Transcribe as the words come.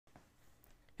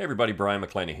Hey everybody, Brian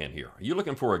McClanahan here. Are you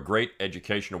looking for a great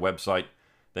educational website?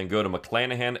 Then go to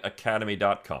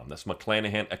McClanahanacademy.com. That's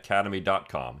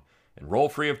McClanahanacademy.com. Enroll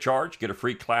free of charge. Get a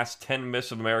free class, 10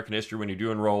 Myths of American History when you do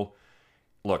enroll.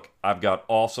 Look, I've got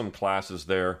awesome classes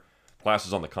there.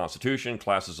 Classes on the Constitution,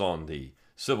 classes on the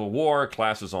Civil War,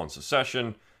 classes on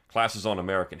secession, classes on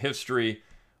American history.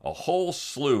 A whole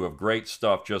slew of great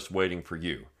stuff just waiting for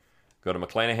you. Go to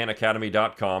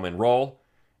McClanahanacademy.com, enroll,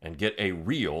 and get a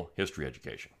real history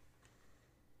education.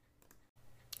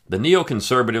 The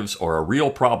neoconservatives are a real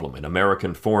problem in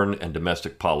American foreign and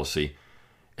domestic policy,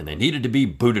 and they needed to be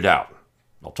booted out.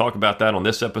 I'll talk about that on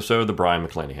this episode of The Brian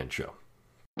McClanahan Show.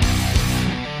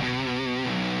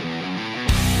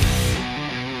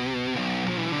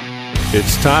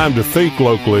 It's time to think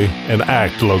locally and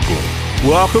act locally.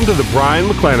 Welcome to The Brian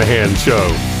McClanahan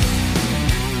Show.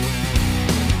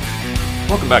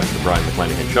 Welcome back to The Brian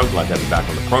McClanahan Show. Glad to have you back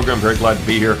on the program. Very glad to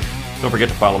be here. Don't forget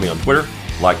to follow me on Twitter,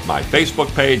 like my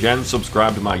Facebook page, and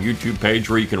subscribe to my YouTube page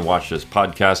where you can watch this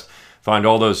podcast. Find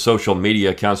all those social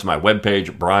media accounts on my webpage,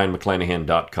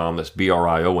 brianmcclanahan.com. That's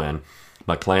B-R-I-O-N,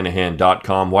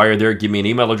 McClanahan.com. While you're there, give me an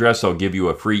email address. I'll give you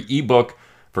a free ebook,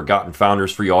 Forgotten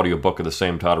Founders, free audiobook of the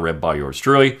same title, read by yours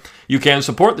truly. You can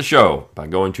support the show by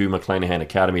going to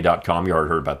McClanahanacademy.com. You already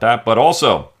heard about that. But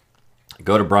also,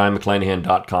 go to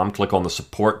brianmcclanahan.com, click on the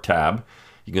support tab.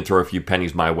 You can throw a few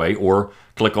pennies my way, or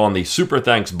click on the super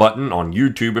thanks button on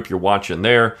YouTube if you're watching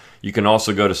there. You can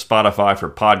also go to Spotify for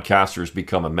podcasters,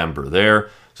 become a member there,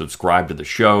 subscribe to the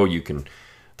show. You can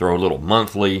throw a little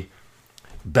monthly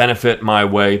benefit my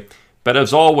way. But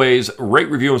as always, rate,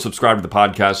 review, and subscribe to the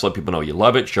podcast. Let people know you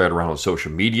love it. Share it around on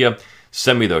social media.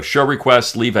 Send me those show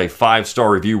requests. Leave a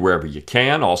 5-star review wherever you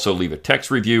can. Also, leave a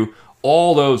text review.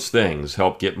 All those things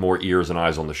help get more ears and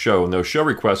eyes on the show. And those show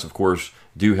requests, of course,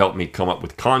 do help me come up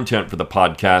with content for the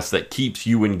podcast that keeps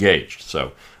you engaged.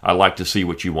 So I like to see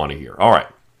what you want to hear. All right.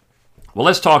 Well,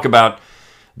 let's talk about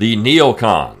the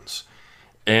neocons.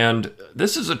 And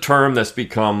this is a term that's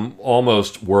become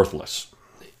almost worthless.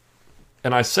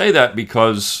 And I say that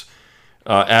because,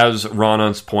 as Ron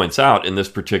Unz points out in this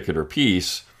particular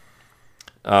piece,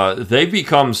 they've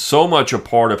become so much a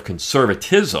part of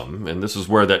conservatism, and this is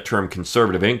where that term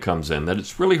conservative ink comes in, that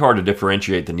it's really hard to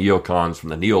differentiate the neocons from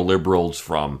the neoliberals,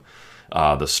 from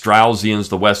the Straussians,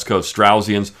 the West Coast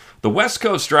Straussians. The West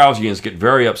Coast Straussians get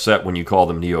very upset when you call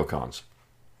them neocons.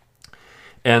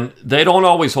 And they don't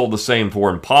always hold the same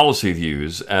foreign policy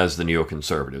views as the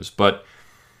neoconservatives, but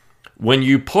when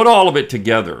you put all of it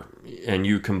together and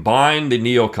you combine the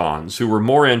neocons, who were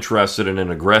more interested in an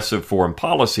aggressive foreign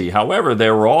policy, however, they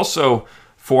were also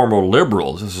former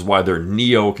liberals. This is why they're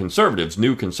neoconservatives,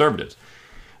 new conservatives.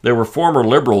 They were former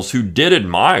liberals who did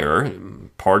admire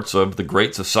parts of the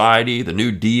Great Society, the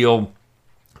New Deal,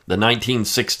 the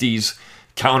 1960s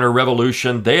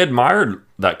counter-revolution. They admired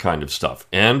that kind of stuff.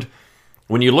 And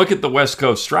when you look at the West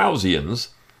Coast Straussians,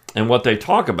 and what they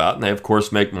talk about, and they, of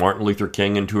course, make Martin Luther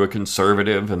King into a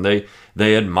conservative, and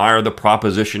they admire the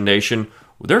Proposition Nation.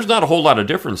 There's not a whole lot of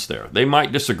difference there. They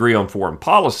might disagree on foreign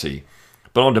policy,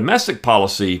 but on domestic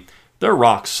policy, they're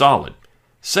rock solid.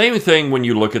 Same thing when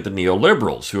you look at the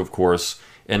neoliberals, who, of course,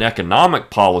 in economic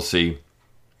policy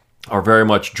are very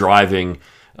much driving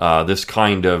this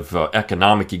kind of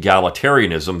economic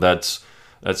egalitarianism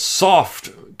that's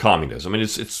soft communism. I mean,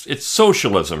 it's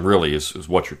socialism, really, is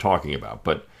what you're talking about.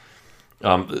 But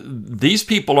these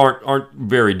people aren't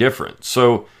very different.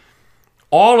 So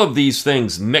all of these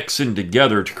things mix in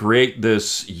together to create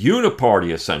this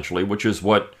uniparty, essentially, which is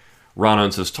what Ron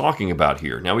Unz is talking about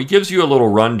here. Now, he gives you a little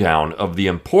rundown of the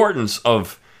importance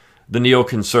of the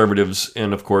neoconservatives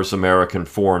in, of course, American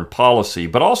foreign policy,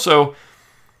 but also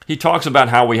he talks about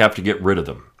how we have to get rid of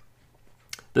them.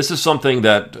 This is something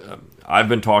that I've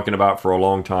been talking about for a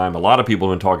long time. A lot of people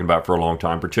have been talking about for a long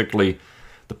time, particularly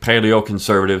the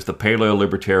paleo-conservatives, the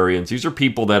paleo-libertarians. These are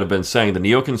people that have been saying the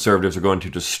neoconservatives are going to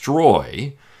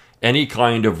destroy any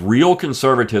kind of real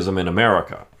conservatism in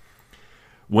America.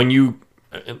 We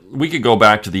could go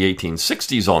back to the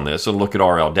 1860s on this and look at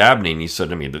R.L. Dabney, and he said,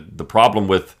 the problem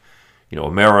with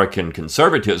American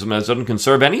conservatism is it doesn't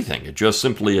conserve anything. It just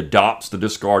simply adopts the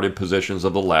discarded positions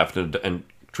of the left and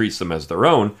treats them as their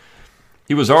own.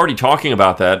 He was already talking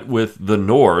about that with the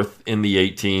North in the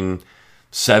 1870s,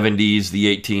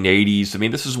 the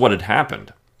 1880s. This is what had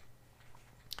happened.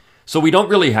 So we don't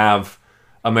really have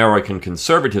American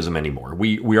conservatism anymore.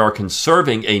 We are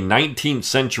conserving a 19th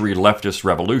century leftist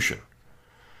revolution.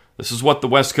 This is what the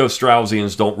West Coast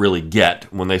Straussians don't really get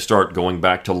when they start going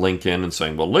back to Lincoln and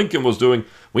saying, well, Lincoln was doing,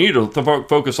 we need to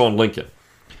focus on Lincoln.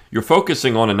 You're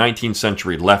focusing on a 19th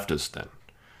century leftist then.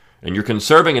 and you're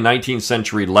conserving a 19th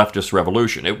century leftist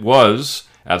revolution. It was,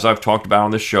 as I've talked about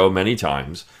on this show many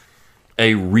times,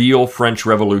 a real French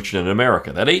Revolution in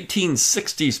America. That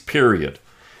 1860s period,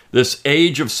 this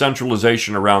age of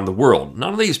centralization around the world,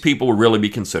 none of these people would really be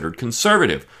considered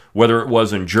conservative, whether it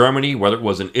was in Germany, whether it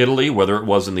was in Italy, whether it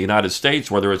was in the United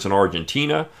States, whether it's in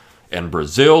Argentina and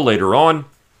Brazil later on.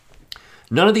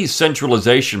 None of these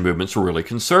centralization movements were really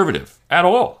conservative at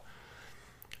all.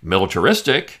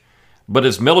 Militaristic, but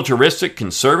is militaristic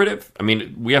conservative? I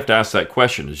mean, we have to ask that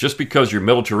question. Is just because you're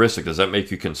militaristic, does that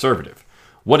make you conservative?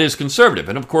 What is conservative?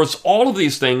 And of course, all of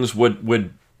these things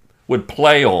would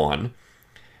play on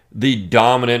the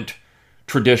dominant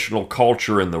traditional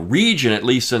culture in the region, at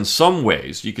least in some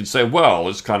ways. You could say, well,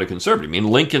 it's kind of conservative. I mean,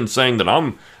 Lincoln saying that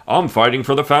I'm fighting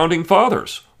for the founding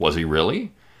fathers. Was he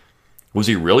really? Was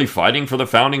he really fighting for the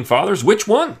founding fathers? Which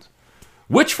one?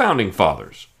 Which founding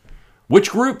fathers?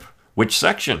 Which group? Which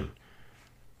section?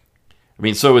 I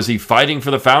mean, so is he fighting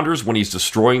for the founders when he's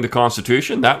destroying the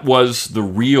Constitution? That was the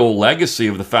real legacy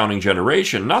of the founding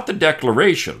generation, not the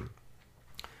Declaration,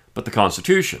 but the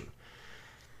Constitution.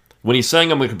 When he's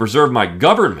saying I'm going to preserve my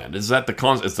government, is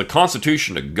the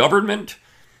Constitution a government?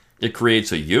 It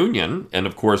creates a union, and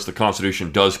of course the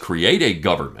Constitution does create a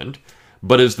government,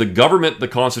 but is the government the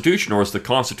Constitution, or is the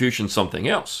Constitution something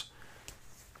else?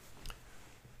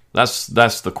 That's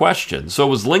the question. So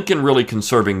was Lincoln really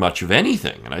conserving much of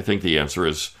anything? And I think the answer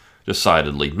is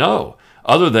decidedly no,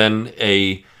 other than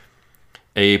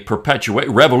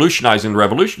revolutionizing the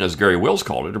revolution, as Gary Wills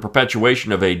called it, a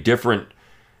perpetuation of a different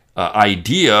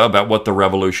idea about what the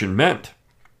revolution meant.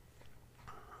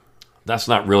 That's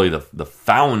not really the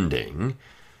founding.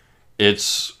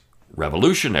 It's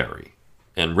revolutionary.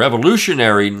 And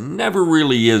revolutionary never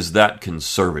really is that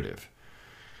conservative.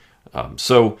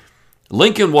 So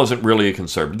Lincoln wasn't really a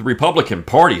conservative. The Republican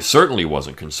Party certainly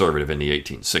wasn't conservative in the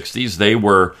 1860s. They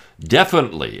were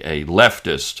definitely a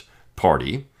leftist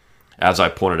party, as I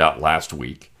pointed out last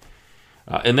week.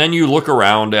 And then you look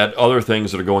around at other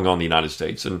things that are going on in the United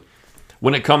States, and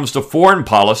when it comes to foreign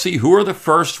policy, who are the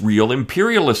first real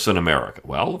imperialists in America?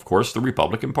 Well, of course, the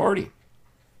Republican Party.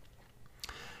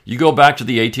 You go back to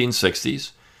the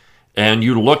 1860s, and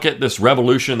you look at this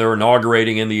revolution they're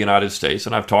inaugurating in the United States,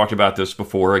 and I've talked about this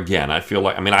before again. I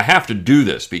have to do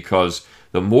this because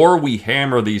the more we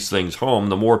hammer these things home,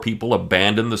 the more people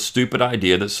abandon the stupid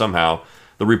idea that somehow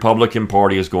the Republican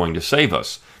Party is going to save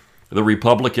us. The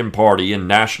Republican Party and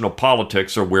national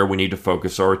politics are where we need to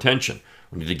focus our attention.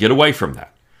 We need to get away from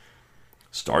that.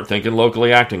 Start thinking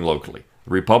locally, acting locally.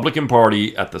 The Republican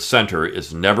Party at the center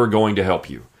is never going to help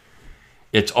you.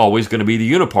 It's always going to be the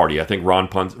uniparty. I think Ron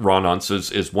Unz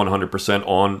is 100%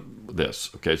 on this.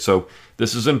 Okay, so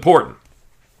this is important.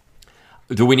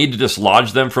 Do we need to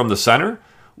dislodge them from the center?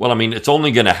 Well, I mean, it's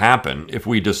only going to happen if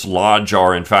we dislodge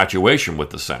our infatuation with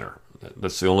the center.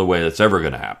 That's the only way that's ever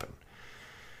going to happen.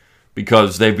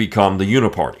 Because they've become the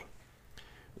uniparty.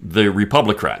 The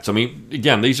Republicrats. I mean,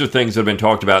 again, these are things that have been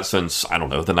talked about since, the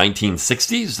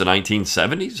 1960s, the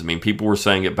 1970s. I mean, people were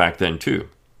saying it back then too.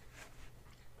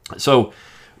 So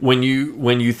when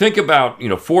you think about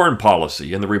foreign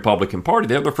policy in the Republican Party,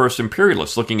 they're the first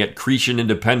imperialists looking at Cretan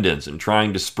independence and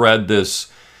trying to spread this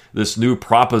new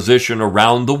proposition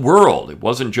around the world. It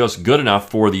wasn't just good enough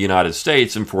for the United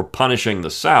States and for punishing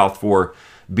the South for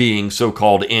being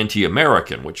so-called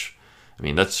anti-American, which,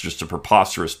 that's just a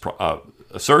preposterous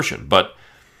assertion. But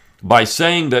by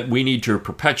saying that we need to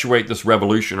perpetuate this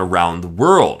revolution around the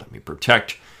world,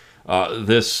 protect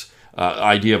this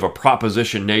idea of a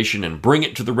proposition nation and bring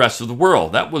it to the rest of the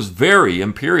world, that was very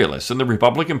imperialist, and the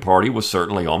Republican Party was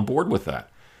certainly on board with that.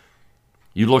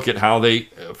 You look at how they,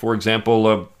 for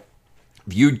example,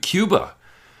 viewed Cuba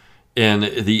in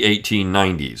the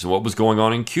 1890s and what was going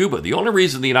on in Cuba. The only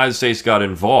reason the United States got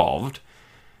involved,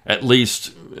 at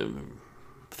least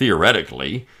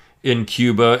theoretically, in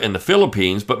Cuba and the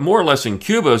Philippines, but more or less in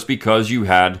Cuba, is because you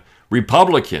had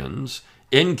Republicans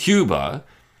in Cuba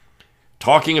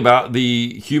talking about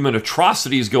the human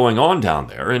atrocities going on down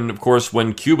there. And of course,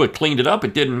 when Cuba cleaned it up,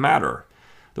 it didn't matter.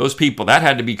 Those people, that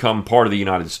had to become part of the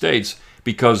United States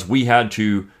because we had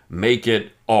to make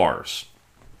it ours.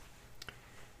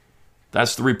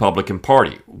 That's the Republican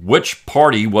Party. Which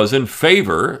party was in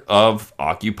favor of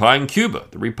occupying Cuba?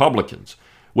 The Republicans.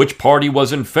 Which party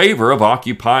was in favor of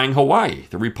occupying Hawaii?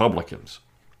 The Republicans.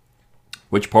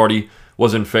 Which party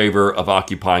was in favor of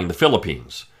occupying the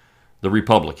Philippines? The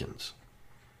Republicans.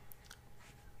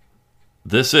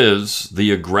 This is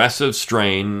the aggressive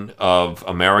strain of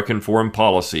American foreign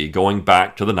policy going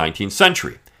back to the 19th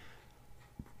century.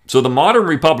 So the modern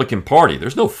Republican Party,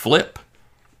 there's no flip.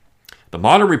 The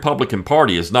modern Republican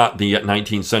Party is not the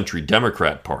 19th century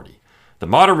Democrat Party. The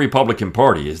modern Republican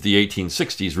Party is the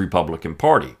 1860s Republican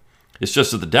Party. It's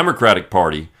just that the Democratic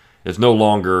Party is no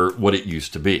longer what it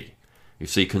used to be. You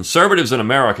see, conservatives in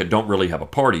America don't really have a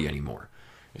party anymore.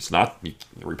 It's not, the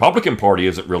Republican Party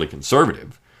isn't really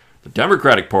conservative. The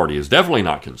Democratic Party is definitely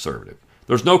not conservative.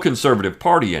 There's no conservative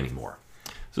party anymore.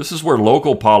 So this is where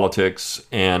local politics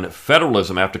and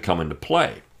federalism have to come into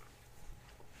play.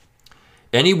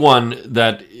 Anyone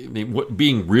that,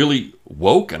 being really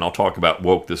woke, and I'll talk about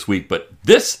woke this week, but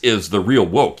this is the real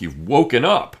woke. You've woken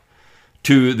up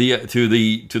to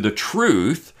the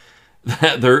truth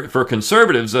that for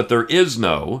conservatives, that there is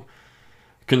no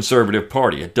conservative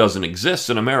party. It doesn't exist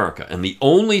in America. And the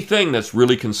only thing that's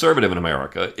really conservative in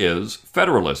America is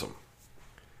federalism.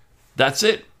 That's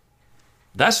it.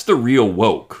 That's the real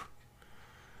woke.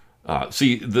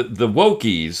 See, the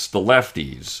wokies, the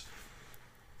lefties,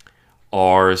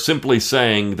 are simply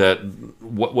saying that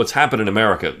what's happened in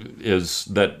America is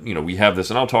that, we have this,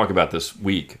 and I'll talk about this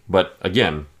week, but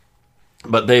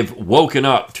they've woken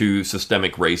up to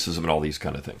systemic racism and all these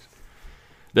kind of things.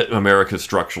 That America's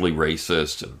structurally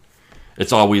racist, and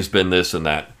it's always been this and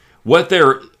that. What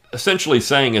they're essentially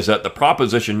saying is that the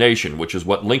proposition nation, which is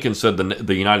what Lincoln said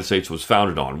the United States was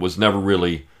founded on, was never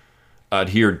really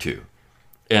adhered to.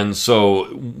 And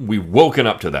so we've woken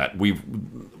up to that.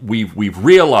 We've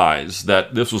realized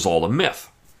that this was all a myth.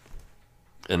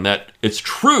 And that it's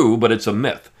true, but it's a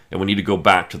myth. And we need to go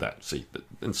back to that. See,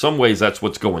 in some ways, that's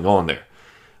what's going on there.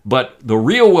 But the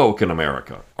real woke in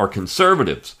America are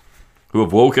conservatives who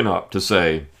have woken up to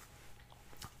say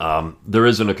there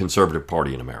isn't a conservative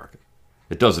party in America.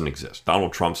 It doesn't exist.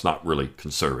 Donald Trump's not really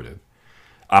conservative.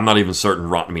 I'm not even certain.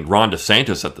 Ron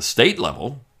DeSantis at the state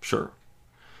level, sure.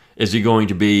 Is he going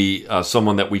to be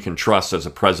someone that we can trust as a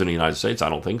president of the United States? I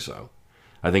don't think so.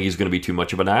 I think he's going to be too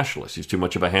much of a nationalist. He's too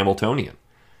much of a Hamiltonian.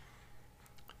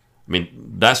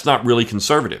 That's not really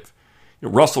conservative.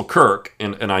 Russell Kirk,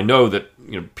 and I know that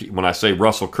when I say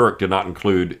Russell Kirk did not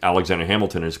include Alexander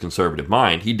Hamilton in his conservative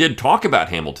mind, he did talk about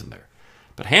Hamilton there.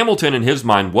 But Hamilton, in his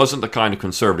mind, wasn't the kind of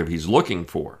conservative he's looking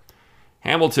for.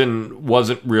 Hamilton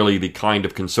wasn't really the kind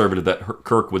of conservative that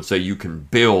Kirk would say you can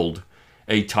build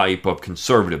a type of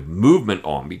conservative movement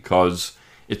on, because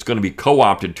it's going to be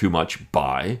co-opted too much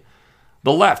by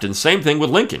the left. And same thing with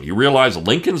Lincoln. You realize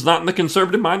Lincoln's not in the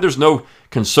conservative mind. There's no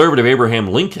conservative Abraham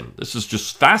Lincoln. This is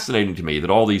just fascinating to me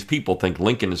that all these people think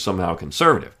Lincoln is somehow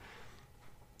conservative.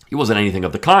 He wasn't anything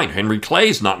of the kind. Henry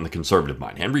Clay's not in the conservative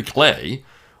mind. Henry Clay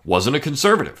wasn't a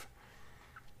conservative.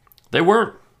 They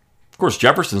weren't. Of course,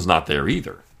 Jefferson's not there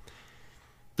either.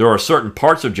 There are certain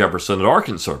parts of Jefferson that are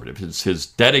conservative. It's his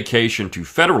dedication to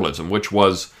federalism, which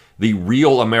was the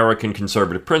real American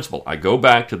conservative principle. I go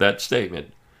back to that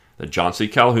statement that John C.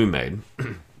 Calhoun made,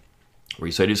 where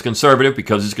he said he's conservative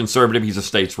because he's conservative, he's a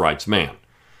states' rights man.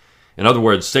 In other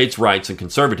words, states' rights and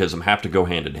conservatism have to go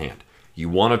hand in hand. You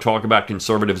want to talk about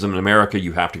conservatism in America,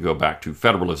 you have to go back to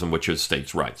federalism, which is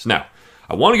states' rights. Now,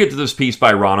 I want to get to this piece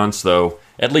by Ron Unz, though,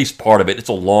 at least part of it. It's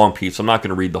a long piece. I'm not going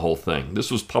to read the whole thing. This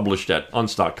was published at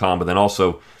unz.com, but then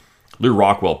also Lew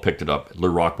Rockwell picked it up at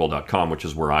lewrockwell.com, which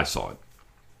is where I saw it.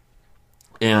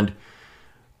 And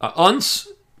Unz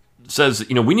says,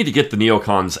 we need to get the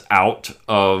neocons out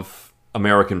of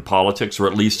American politics, or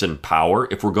at least in power,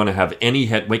 if we're going to have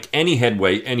make any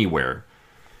headway anywhere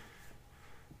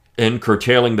in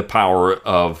curtailing the power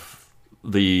of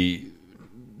the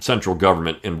central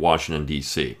government in Washington,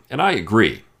 D.C. And I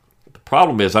agree. The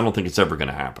problem is I don't think it's ever going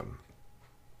to happen.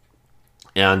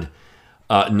 And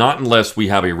not unless we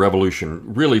have a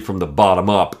revolution really from the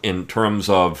bottom up in terms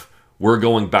of we're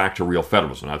going back to real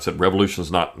federalism. And I've said revolution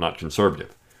is not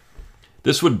conservative.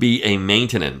 This would be a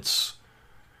maintenance,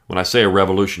 when I say a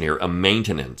revolution here, a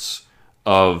maintenance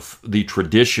of the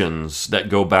traditions that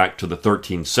go back to the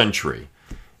 13th century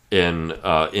in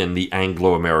the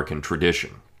Anglo-American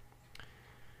tradition.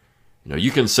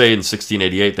 You can say in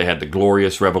 1688 they had the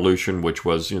Glorious Revolution, which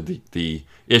was the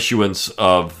issuance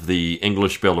of the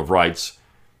English Bill of Rights.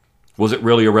 Was it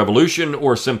really a revolution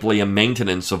or simply a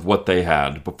maintenance of what they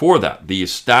had before that? The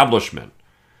establishment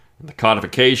and the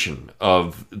codification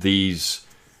of these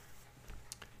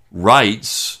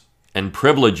rights and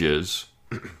privileges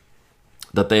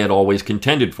that they had always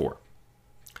contended for.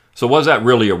 So was that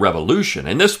really a revolution?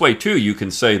 And this way, too, you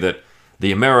can say that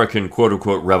the American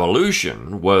quote-unquote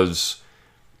revolution was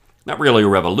not really a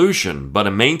revolution, but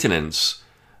a maintenance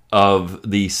of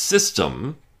the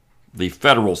system, the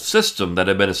federal system that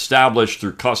had been established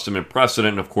through custom and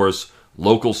precedent, and of course,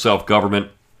 local self-government.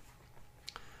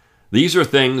 These are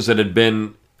things that had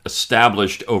been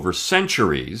established over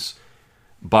centuries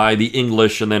by the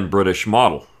English and then British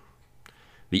model,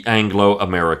 the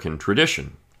Anglo-American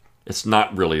tradition. It's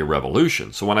not really a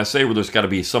revolution. So when I say, well, there's got to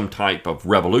be some type of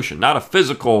revolution, not a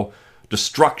physical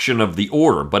destruction of the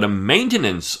order, but a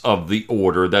maintenance of the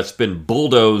order that's been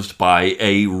bulldozed by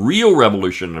a real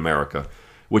revolution in America,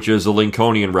 which is the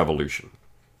Lincolnian Revolution.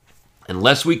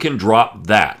 Unless we can drop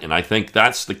that, and I think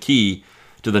that's the key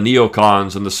to the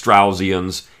neocons and the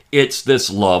Straussians, it's this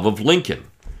love of Lincoln.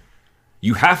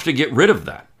 You have to get rid of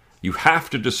that. You have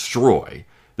to destroy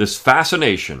this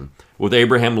fascination with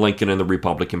Abraham Lincoln and the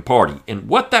Republican Party. And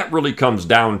what that really comes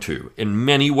down to, in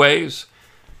many ways,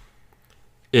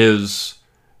 is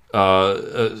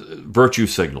virtue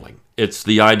signaling. It's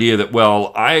the idea that,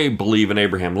 well, I believe in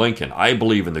Abraham Lincoln. I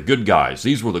believe in the good guys.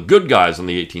 These were the good guys in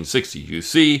the 1860s. You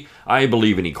see, I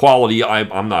believe in equality.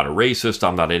 I'm not a racist.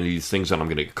 I'm not any of these things that I'm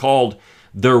going to get called.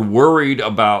 They're worried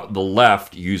about the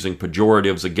left using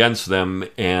pejoratives against them,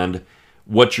 and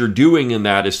what you're doing in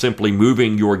that is simply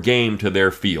moving your game to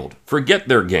their field. Forget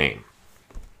their game.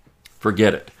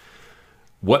 Forget it.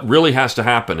 What really has to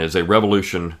happen is a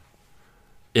revolution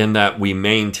in that we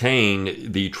maintain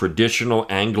the traditional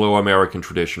Anglo-American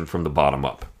tradition from the bottom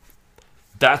up.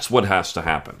 That's what has to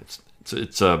happen.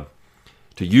 To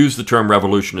use the term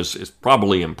revolution is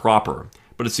probably improper,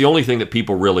 but it's the only thing that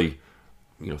people really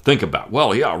think about.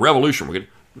 Well, yeah, revolution.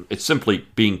 It's simply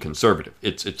being conservative.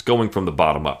 It's going from the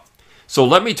bottom up. So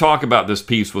let me talk about this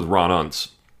piece with Ron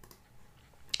Unz.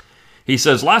 He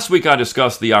says, last week I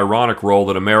discussed the ironic role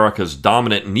that America's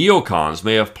dominant neocons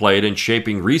may have played in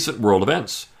shaping recent world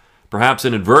events, perhaps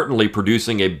inadvertently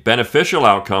producing a beneficial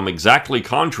outcome exactly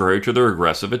contrary to their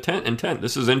aggressive intent.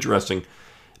 This is interesting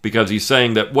because he's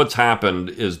saying that what's happened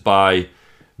is by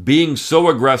being so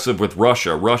aggressive with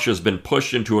Russia, Russia's been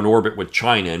pushed into an orbit with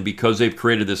China, and because they've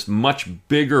created this much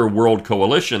bigger world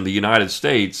coalition, the United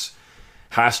States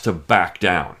has to back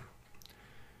down.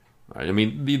 Right? I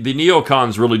mean, the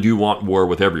neocons really do want war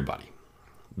with everybody.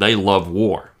 They love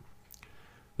war.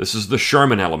 This is the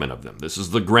Sherman element of them. This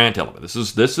is the Grant element. This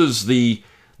is the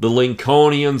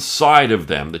Lincolnian side of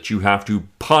them, that you have to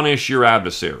punish your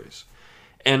adversaries.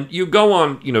 And you go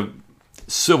on,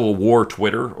 Civil War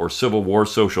Twitter or Civil War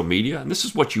social media, and this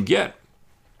is what you get.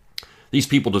 These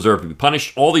people deserve to be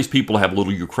punished. All these people have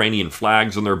little Ukrainian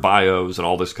flags on their bios and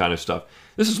all this kind of stuff.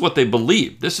 This is what they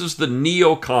believe. This is the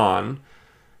neocon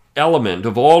element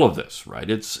of all of this, right?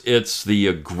 It's the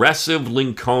aggressive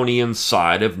Lincolnian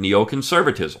side of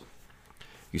neoconservatism.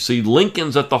 You see,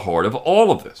 Lincoln's at the heart of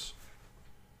all of this.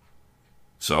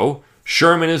 So,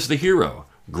 Sherman is the hero.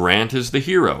 Grant is the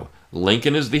hero.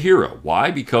 Lincoln is the hero.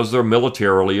 Why? Because they're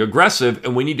militarily aggressive,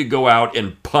 and we need to go out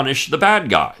and punish the bad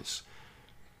guys.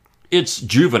 It's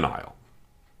juvenile.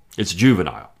 It's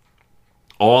juvenile.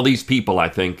 All these people, I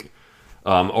think,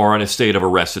 are in a state of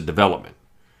arrested development.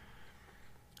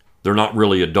 They're not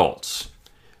really adults.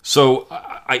 So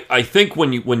I think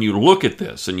when you look at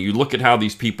this and you look at how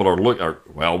these people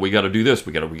well, we got to do this.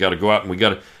 We got to go out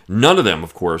and none of them,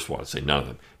 of course. Well, I say none of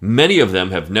them. Many of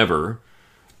them have never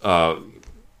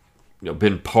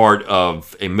been part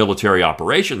of a military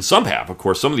operation. Some have, of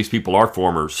course. Some of these people are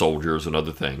former soldiers and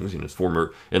other things,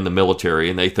 former in the military,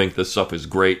 and they think this stuff is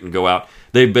great and go out.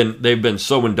 They've been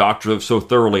so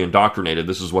thoroughly indoctrinated.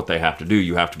 This is what they have to do.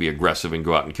 You have to be aggressive and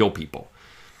go out and kill people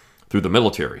through the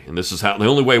military, and this is the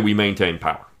only way we maintain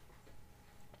power.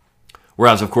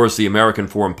 Whereas, of course, the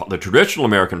traditional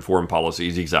American foreign policy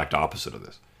is the exact opposite of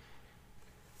this.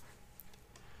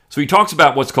 So he talks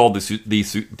about what's called the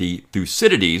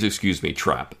Thucydides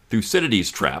trap. Thucydides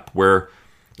trap, where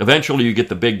eventually you get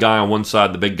the big guy on one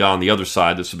side, the big guy on the other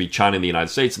side. This would be China and the United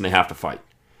States, and they have to fight.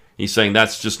 He's saying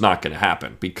that's just not going to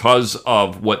happen because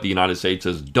of what the United States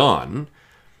has done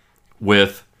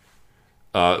with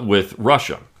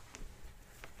Russia.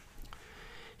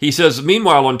 He says,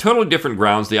 meanwhile, on totally different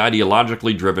grounds, the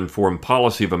ideologically driven foreign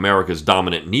policy of America's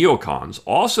dominant neocons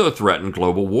also threatened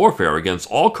global warfare against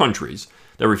all countries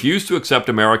that refuse to accept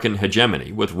American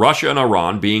hegemony, with Russia and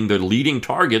Iran being the leading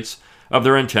targets of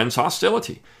their intense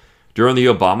hostility. During the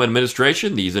Obama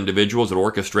administration, these individuals had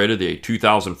orchestrated the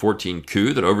 2014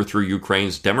 coup that overthrew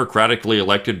Ukraine's democratically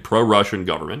elected pro-Russian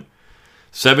government.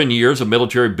 7 years of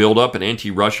military buildup and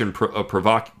anti-Russian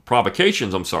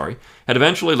provocations, had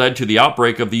eventually led to the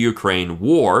outbreak of the Ukraine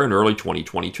war in early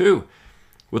 2022,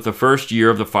 with the first year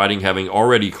of the fighting having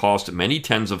already cost many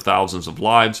tens of thousands of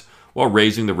lives while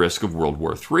raising the risk of World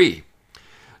War III.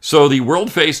 So the world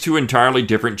faced two entirely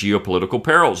different geopolitical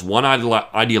perils, one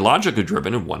ideologically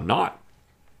driven and one not.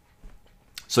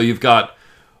 So you've got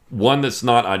one that's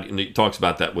not, and he talks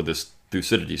about that with this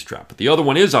Thucydides trap, but the other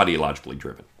one is ideologically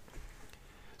driven.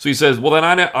 So he says, well, then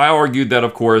I argued that,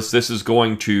 of course, this is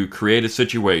going to create a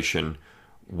situation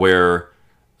where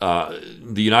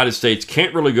the United States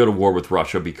can't really go to war with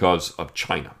Russia because of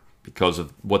China, because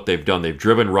of what they've done. They've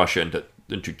driven Russia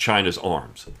into China's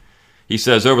arms. He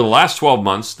says, over the last 12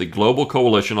 months, the global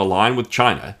coalition aligned with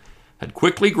China had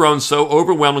quickly grown so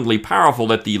overwhelmingly powerful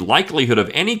that the likelihood of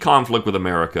any conflict with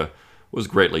America was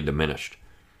greatly diminished.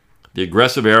 The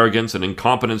aggressive arrogance and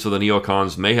incompetence of the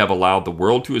neocons may have allowed the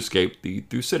world to escape the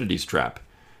Thucydides trap,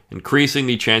 increasing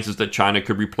the chances that China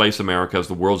could replace America as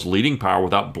the world's leading power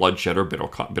without bloodshed or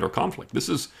bitter conflict. This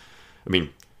is,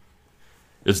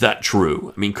 is that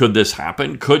true? Could this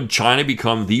happen? Could China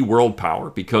become the world power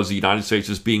because the United States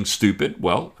is being stupid?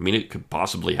 Well, it could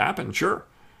possibly happen, sure.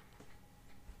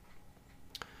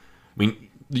 The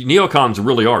neocons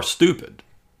really are stupid.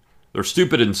 They're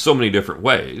stupid in so many different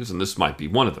ways, and this might be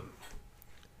one of them.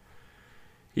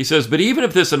 He says, but even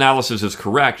if this analysis is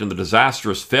correct and the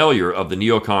disastrous failure of the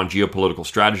neocon geopolitical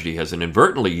strategy has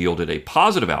inadvertently yielded a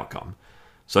positive outcome,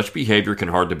 such behavior can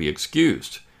hardly be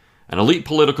excused. An elite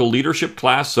political leadership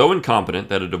class so incompetent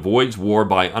that it avoids war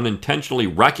by unintentionally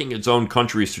wrecking its own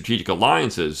country's strategic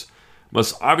alliances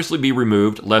must obviously be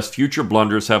removed lest future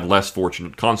blunders have less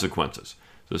fortunate consequences.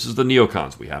 So this is the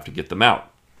neocons. We have to get them out.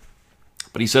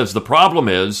 But he says the problem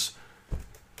is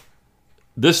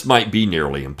this might be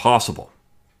nearly impossible.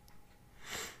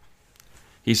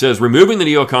 He says, removing the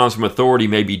neocons from authority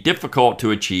may be difficult to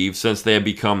achieve since they have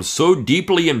become so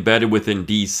deeply embedded within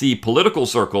D.C. political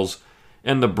circles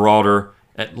and the broader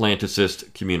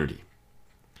Atlanticist community.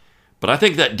 But I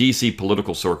think that D.C.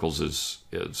 political circles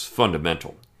is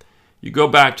fundamental. You go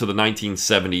back to the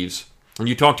 1970s, and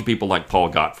you talk to people like Paul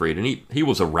Gottfried, and he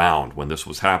was around when this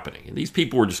was happening. And these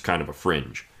people were just kind of a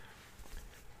fringe.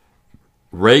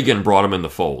 Reagan brought him in the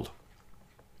fold.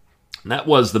 And that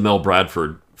was the Mel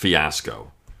Bradford fiasco.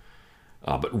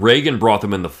 But Reagan brought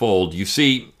them in the fold. You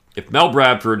see, if Mel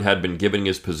Bradford had been given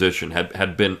his position,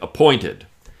 had been appointed,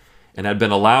 and had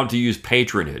been allowed to use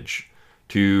patronage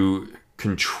to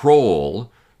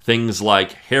control things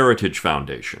like Heritage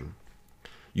Foundation,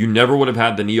 you never would have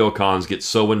had the neocons get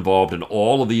so involved in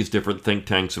all of these different think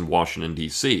tanks in Washington,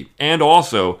 D.C., and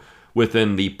also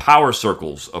within the power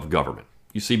circles of government.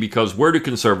 You see, because where do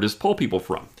conservatives pull people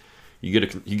from? You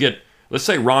get let's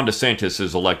say Ron DeSantis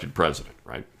is elected president,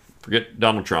 right? Forget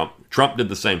Donald Trump. Trump did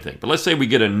the same thing. But let's say we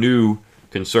get a new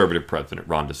conservative president,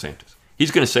 Ron DeSantis.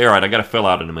 He's going to say, all right, I got to fill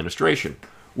out an administration.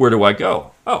 Where do I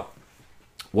go? Oh,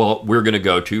 well, we're going to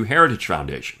go to Heritage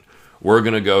Foundation. We're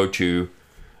going to go to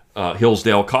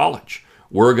Hillsdale College.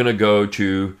 We're going to go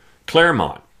to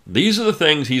Claremont. These are the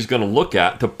things he's going to look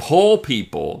at to pull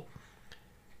people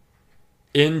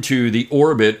into the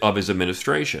orbit of his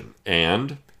administration.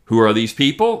 And who are these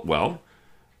people? Well,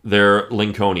 they're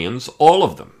Lincolnians, all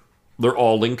of them. They're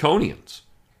all Lincolnians.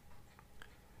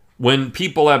 When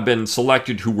people have been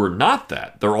selected who were not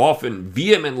that, they're often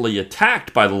vehemently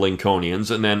attacked by the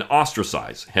Lincolnians and then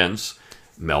ostracized, hence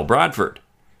Mel Bradford.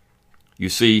 You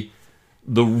see,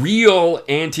 the real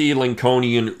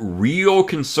anti-Lincolnian, real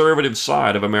conservative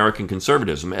side of American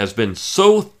conservatism has been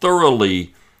so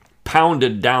thoroughly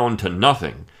pounded down to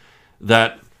nothing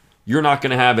that you're not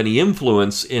going to have any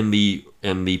influence in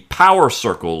the power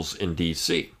circles in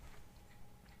D.C.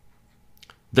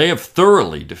 They have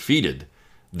thoroughly defeated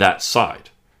that side.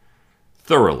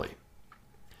 Thoroughly.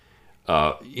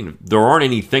 There aren't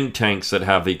any think tanks that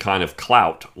have the kind of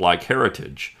clout like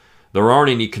Heritage. There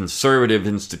aren't any conservative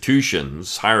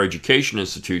institutions, higher education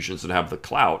institutions that have the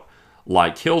clout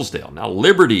like Hillsdale. Now,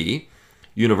 Liberty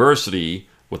University,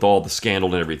 with all the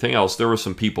scandal and everything else, there were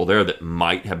some people there that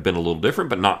might have been a little different,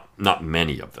 but not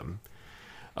many of them.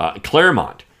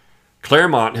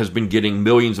 Claremont has been getting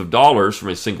millions of dollars from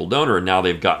a single donor, and now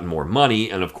they've gotten more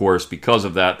money, and of course, because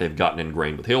of that, they've gotten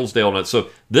ingrained with Hillsdale. And so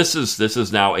this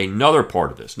is now another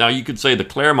part of this. Now, you could say the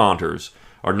Claremonters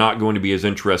are not going to be as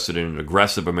interested in an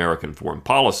aggressive American foreign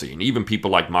policy, and even people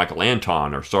like Michael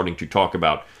Anton are starting to talk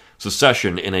about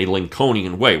secession in a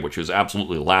Lincolnian way, which is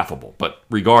absolutely laughable. But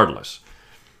regardless,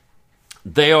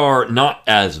 they are not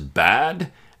as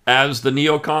bad as the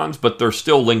neocons, but they're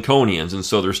still Lincolnians, and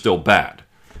so they're still bad.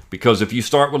 Because if you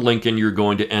start with Lincoln, you're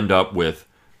going to end up with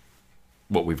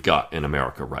what we've got in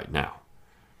America right now.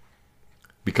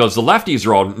 Because the lefties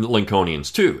are all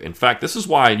Lincolnians too. In fact, this is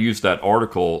why I used that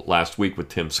article last week with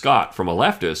Tim Scott from a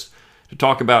leftist to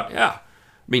talk about,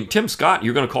 Tim Scott,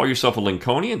 you're going to call yourself a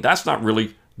Lincolnian? That's not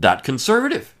really that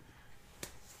conservative.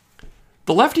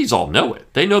 The lefties all know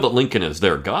it. They know that Lincoln is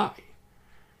their guy.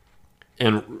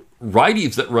 And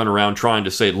righties that run around trying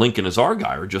to say Lincoln is our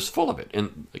guy are just full of it.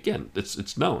 And again,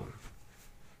 it's known.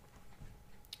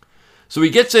 So he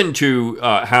gets into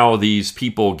how these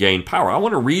people gain power. I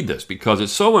want to read this because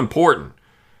it's so important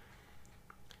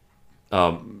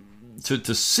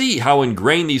to see how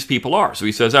ingrained these people are. So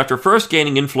he says, after first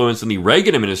gaining influence in the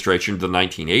Reagan administration of the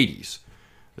 1980s,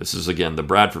 this is again the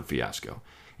Bradford fiasco,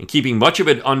 and keeping much of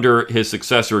it under his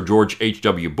successor, George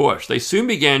H.W. Bush, they soon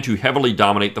began to heavily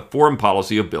dominate the foreign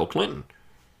policy of Bill Clinton.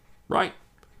 Right.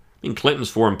 I mean, Clinton's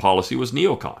foreign policy was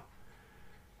neocon.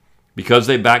 Because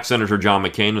they backed Senator John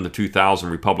McCain in the 2000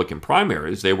 Republican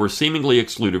primaries, they were seemingly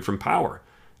excluded from power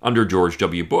under George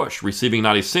W. Bush, receiving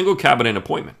not a single cabinet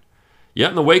appointment.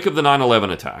 Yet in the wake of the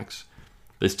 9/11 attacks,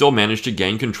 they still managed to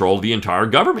gain control of the entire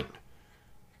government.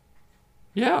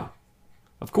 Yeah,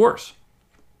 of course.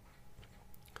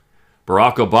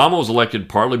 Barack Obama was elected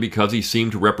partly because he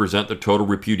seemed to represent the total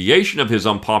repudiation of his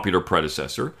unpopular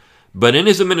predecessor, but in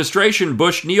his administration,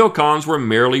 Bush neocons were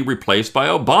merely replaced by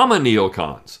Obama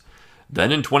neocons.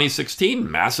 Then in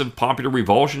 2016, massive popular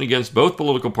revulsion against both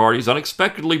political parties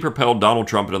unexpectedly propelled Donald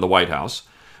Trump into the White House,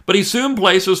 but he soon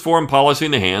placed his foreign policy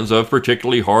in the hands of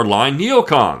particularly hardline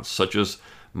neocons, such as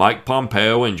Mike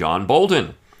Pompeo and John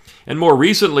Bolton. And more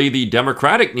recently, the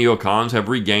Democratic neocons have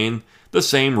regained the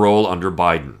same role under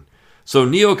Biden. So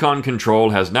neocon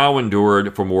control has now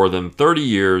endured for more than 30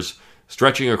 years,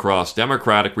 stretching across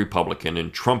Democratic, Republican,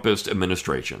 and Trumpist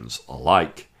administrations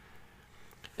alike.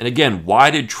 And again,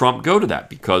 why did Trump go to that?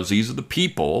 Because these are the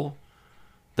people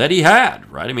that he had,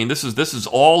 right? I mean, this is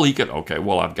all he could. Okay,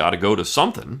 well, I've got to go to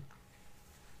something.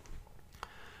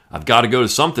 I've got to go to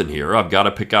something here. I've got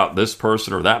to pick out this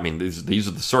person or that. I mean, these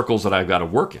are the circles that I've got to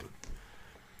work in.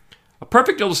 A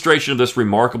perfect illustration of this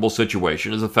remarkable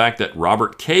situation is the fact that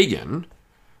Robert Kagan,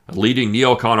 a leading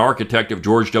neocon architect of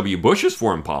George W. Bush's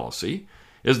foreign policy,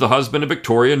 is the husband of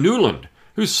Victoria Nuland,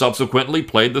 who subsequently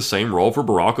played the same role for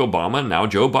Barack Obama and now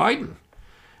Joe Biden.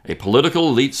 A political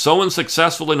elite so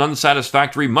unsuccessful and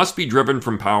unsatisfactory must be driven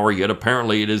from power, yet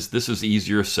apparently this is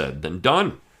easier said than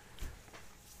done.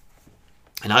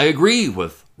 And I agree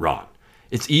with Ron.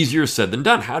 It's easier said than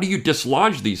done. How do you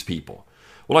dislodge these people?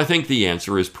 Well, I think the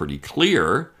answer is pretty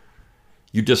clear.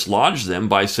 You dislodge them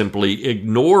by simply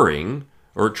ignoring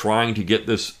or trying to get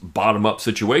this bottom-up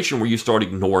situation where you start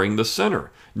ignoring the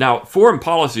center. Now, foreign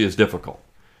policy is difficult.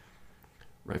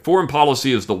 Right? Foreign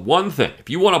policy is the one thing. If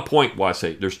you want to point, well, I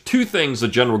say there's two things the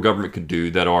general government could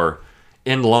do that are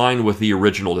in line with the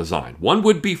original design. One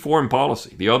would be foreign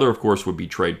policy. The other, of course, would be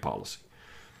trade policy.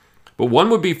 But one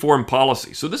would be foreign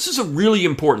policy. So this is a really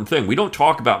important thing. We don't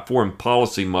talk about foreign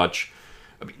policy much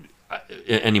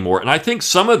anymore. And I think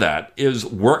some of that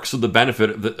works to the benefit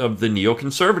of the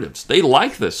neoconservatives. They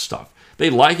like this stuff. They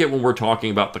like it when we're talking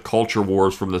about the culture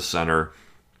wars from the center,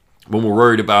 when we're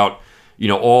worried about,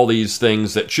 all these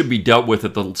things that should be dealt with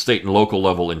at the state and local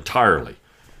level entirely,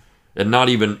 and not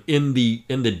even in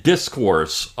the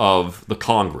discourse of the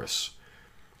Congress.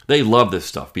 They love this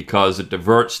stuff because it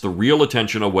diverts the real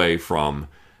attention away from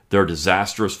their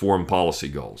disastrous foreign policy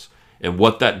goals and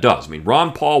what that does. I mean,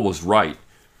 Ron Paul was right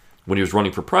when he was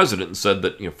running for president and said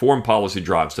that foreign policy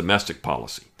drives domestic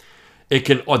policy.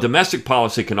 Domestic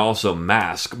policy can also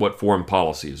mask what foreign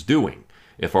policy is doing.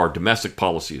 If our domestic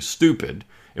policy is stupid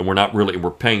and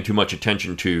we're paying too much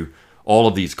attention to all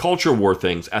of these culture war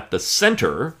things at the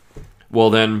center, well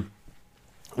then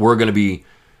we're going to be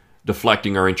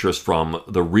deflecting our interest from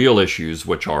the real issues,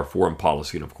 which are foreign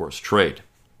policy and, of course, trade.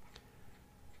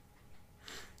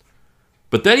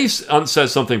 But then he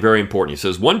says something very important. He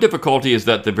says, one difficulty is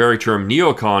that the very term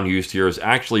neocon used here has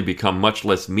actually become much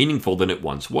less meaningful than it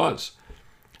once was.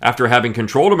 After having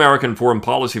controlled American foreign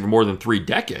policy for more than 3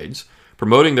 decades,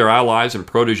 promoting their allies and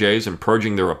protégés and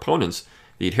purging their opponents,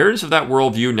 the adherents of that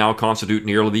worldview now constitute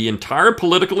nearly the entire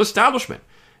political establishment,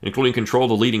 including control of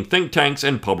the leading think tanks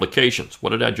and publications. What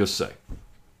did I just say?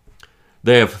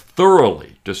 They have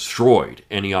thoroughly destroyed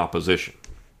any opposition.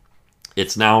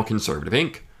 It's now Conservative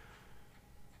Inc.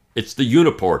 It's the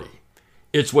Uniparty.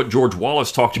 It's what George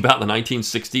Wallace talked about in the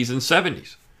 1960s and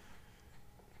 70s.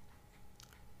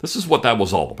 This is what that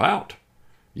was all about,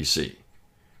 you see.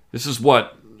 This is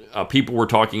what people were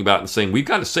talking about and saying, we've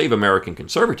got to save American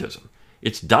conservatism.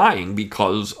 It's dying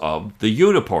because of the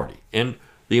Uniparty. And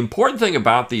the important thing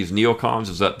about these neocons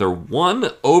is that their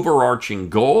one overarching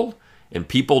goal, and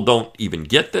people don't even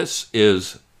get this,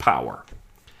 is power.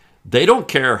 They don't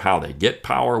care how they get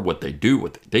power, what they do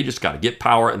with it. They just got to get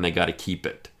power and they got to keep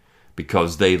it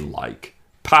because they like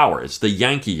power. It's the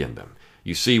Yankee in them.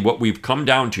 You see, what we've come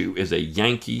down to is a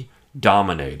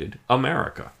Yankee-dominated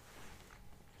America.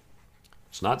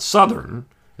 It's not Southern.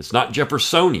 It's not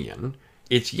Jeffersonian.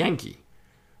 It's Yankee.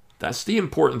 That's the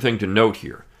important thing to note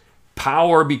here.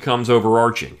 power becomes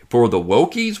overarching. For the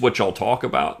wokies, which I'll talk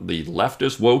about, the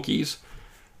leftist wokies,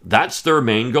 that's their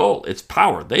main goal. It's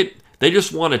power. They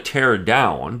just want to tear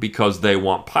down because they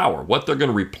want power. What they're going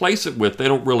to replace it with, they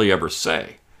don't really ever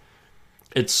say.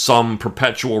 It's some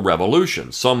perpetual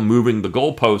revolution, some moving the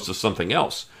goalposts to something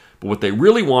else. But what they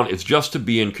really want is just to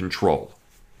be in control.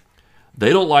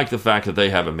 They don't like the fact that they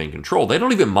haven't been controlled. They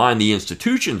don't even mind the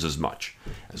institutions as much,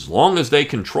 as long as they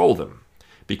control them,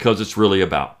 because it's really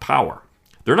about power.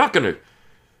 They're not going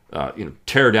to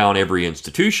tear down every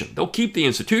institution. They'll keep the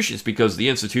institutions because the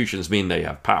institutions mean they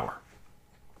have power.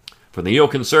 For the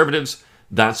neoconservatives,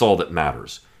 that's all that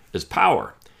matters, is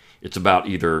power. It's about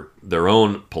either their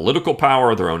own political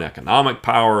power, their own economic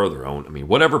power, their own,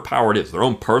 whatever power it is, their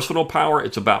own personal power,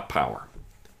 it's about power.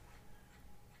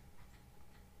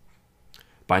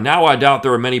 By now, I doubt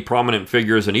there are many prominent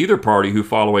figures in either party who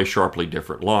follow a sharply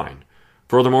different line.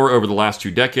 Furthermore, over the last 2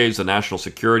 decades, the national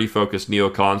security-focused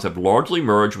neocons have largely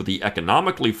merged with the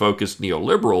economically focused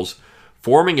neoliberals,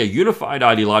 forming a unified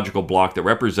ideological bloc that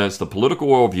represents the political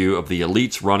worldview of the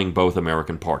elites running both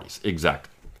American parties. Exactly.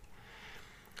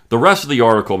 The rest of the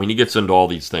article, he gets into all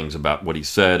these things about what he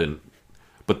said,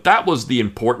 but that was the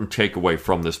important takeaway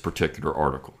from this particular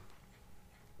article.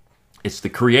 It's the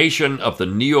creation of the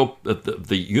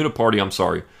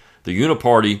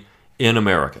uniparty in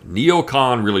America.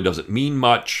 Neocon really doesn't mean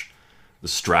much. The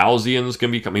Straussians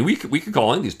can become, we could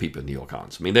call any of these people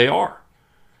neocons. They are.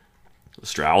 The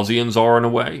Straussians are in a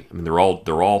way. They're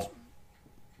all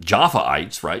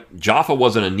Jaffaites, right? Jaffa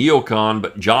wasn't a neocon,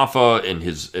 but Jaffa and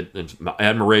his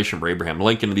admiration for Abraham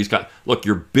Lincoln and these guys, look,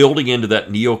 you're building into that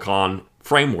neocon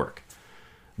framework.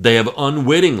 They have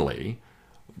unwittingly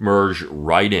merged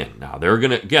right in. Now, they're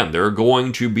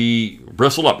going to be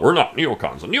bristle up. We're not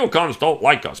neocons. The neocons don't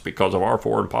like us because of our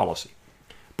foreign policy.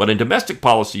 But in domestic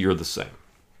policy, you're the same.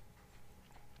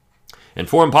 And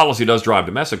foreign policy does drive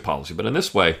domestic policy, but in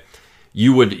this way,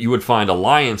 you would find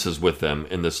alliances with them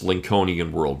in this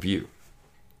Lincolnian worldview,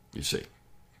 you see.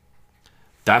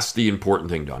 That's the important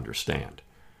thing to understand.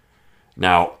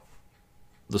 Now,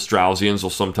 the Straussians will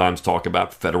sometimes talk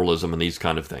about federalism and these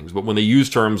kind of things, but when they use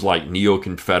terms like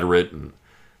neo-Confederate and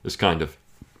this kind of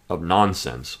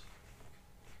nonsense,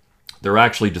 they're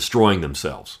actually destroying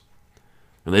themselves.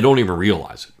 And they don't even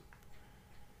realize it.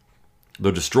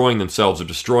 They're destroying themselves, they're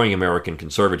destroying American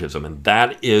conservatism, and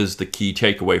that is the key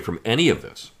takeaway from any of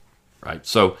this, right?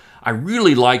 So I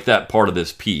really like that part of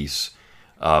this piece,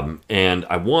 and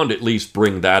I wanted to at least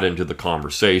bring that into the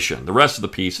conversation. The rest of the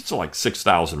piece, it's like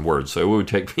 6,000 words, so it would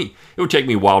take me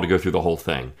a while to go through the whole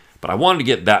thing. But I wanted to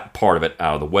get that part of it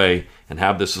out of the way and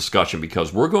have this discussion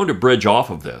because we're going to bridge off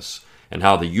of this and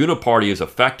how the uniparty is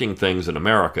affecting things in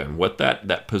America and what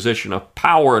that position of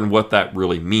power and what that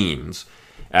really means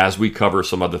as we cover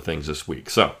some other things this week.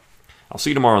 So, I'll see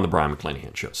you tomorrow on the Brian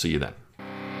McClanahan Show. See you then.